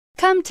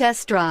Come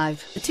test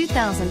drive the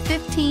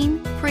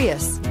 2015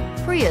 Prius.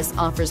 Prius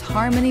offers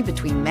harmony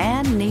between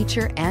man,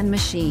 nature, and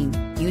machine.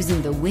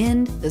 Using the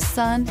wind, the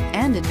sun,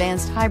 and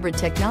advanced hybrid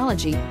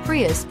technology,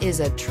 Prius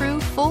is a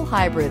true full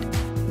hybrid.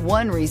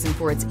 One reason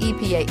for its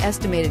EPA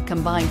estimated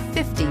combined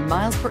 50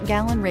 miles per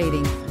gallon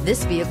rating.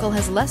 This vehicle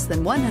has less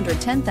than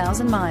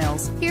 110,000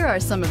 miles. Here are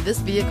some of this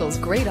vehicle's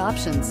great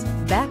options: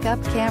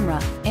 backup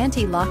camera,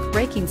 anti-lock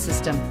braking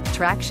system,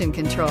 traction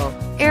control,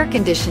 air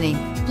conditioning,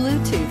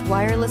 Bluetooth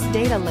wireless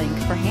data link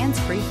for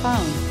hands-free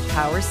phone,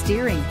 power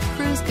steering,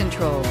 cruise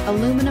control,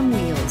 aluminum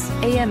wheels,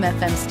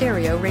 AM/FM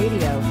stereo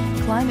radio,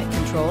 climate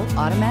control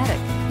automatic.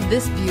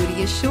 This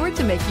beauty is sure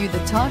to make you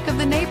the talk of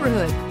the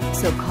neighborhood.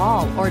 So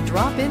call or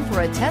drop in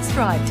for a test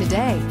drive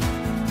today.